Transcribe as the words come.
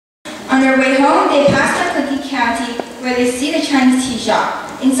On their way home, they pass through Cookie County where they see the Chinese tea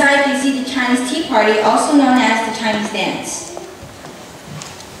shop. Inside, they see the Chinese tea party, also known as the Chinese dance.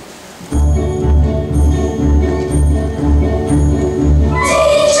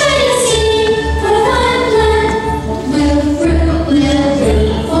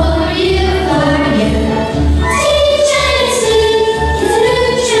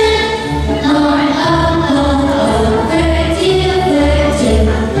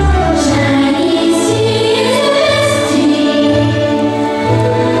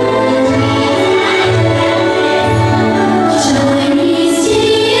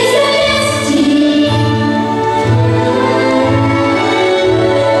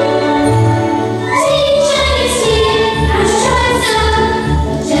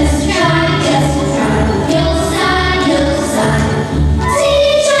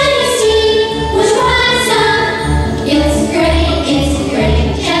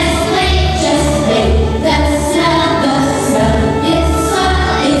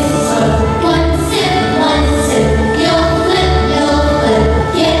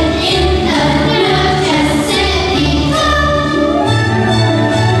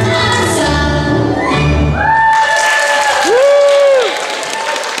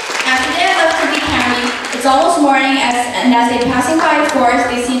 And as they're passing by a forest,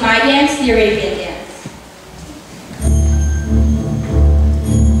 they see my dance, the Arabian dance.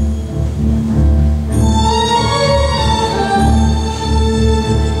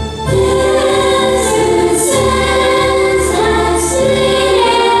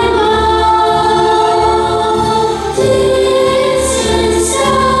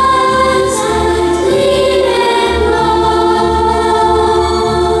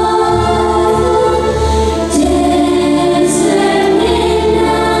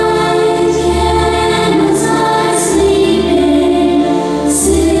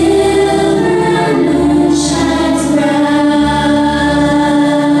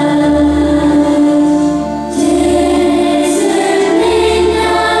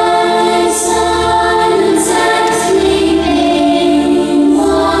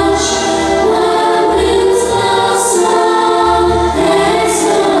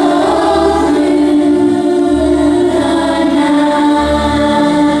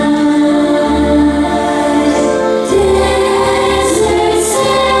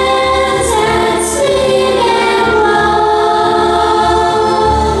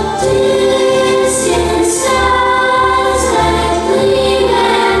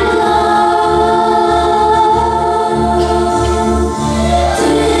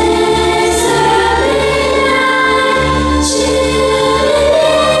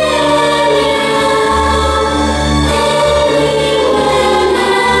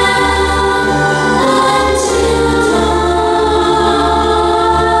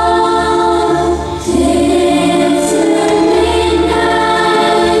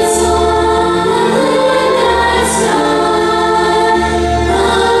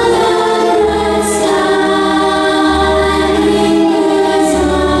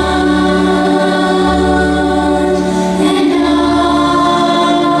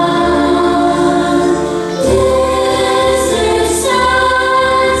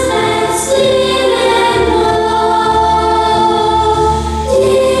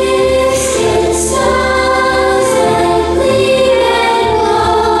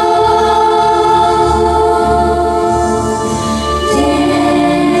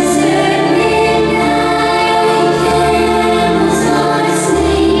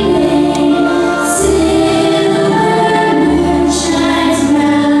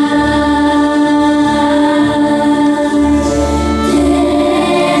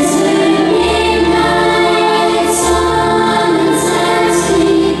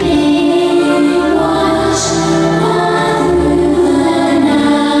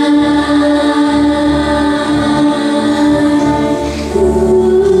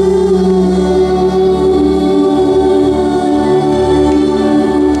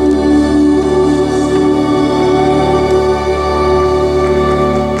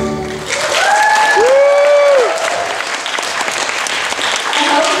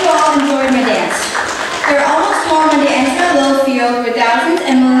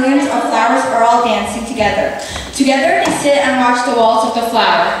 Together, they sit and watch the waltz of the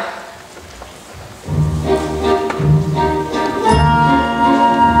flower.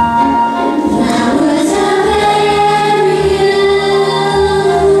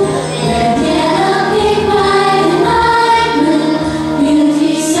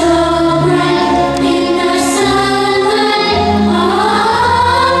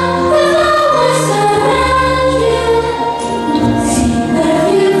 See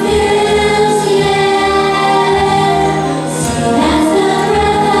the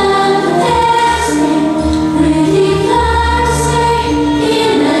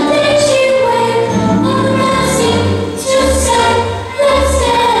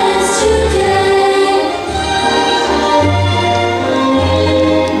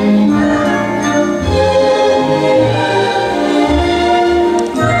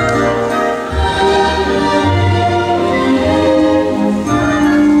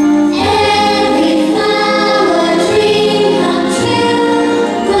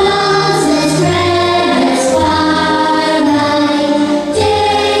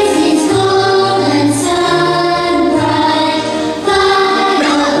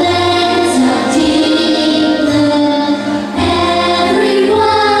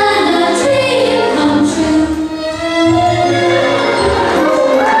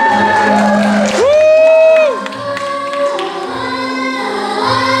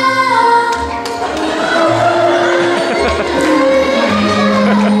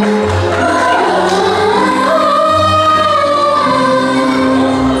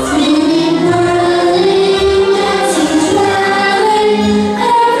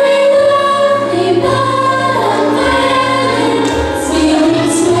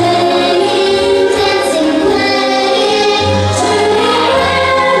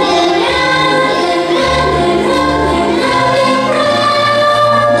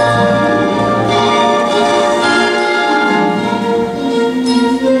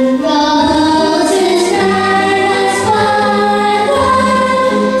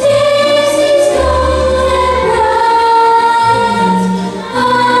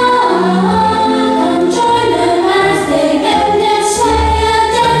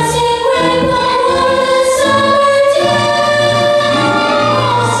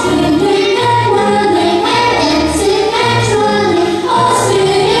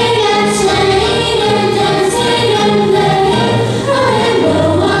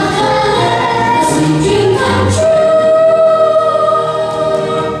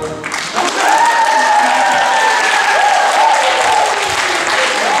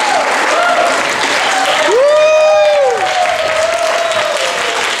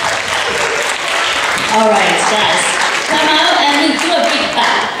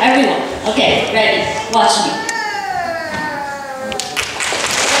Okay, ready. Watch me.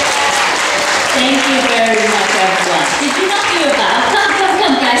 Thank you very much, everyone. Did you not do your bow?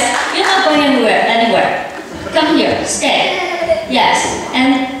 Come, guys. You're not going anywhere. Come here, stay. Yes,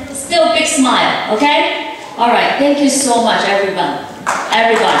 and still big smile, okay? All right, thank you so much, everyone.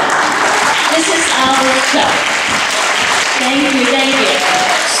 Everybody. This is our show. Thank you.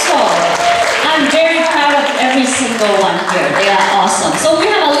 So, I'm very proud of every single one here. They are awesome. So we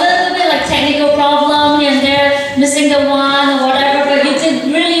have a little bit like technical problem here and there, missing the one or whatever, but you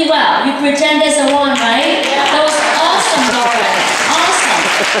did really well. You pretend there's a one, right? That was awesome, Lauren. Awesome.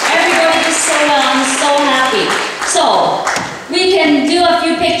 Everybody did so well. I'm so happy. So, we can do a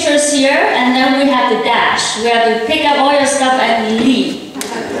few pictures here, and then we have the dash. We have to pick up all your stuff and leave.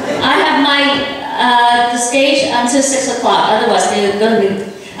 I have the stage until 6 o'clock. Otherwise, they're going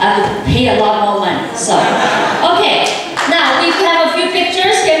to pay a lot more money. So, okay. Now we have a few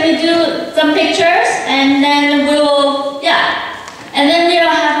pictures. Can we do some pictures, and then we will, and then we'll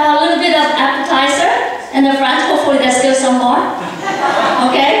have a little bit of appetizer in the front. Hopefully, there's still some more.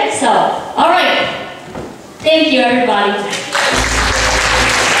 Okay. So, all right. Thank you, everybody.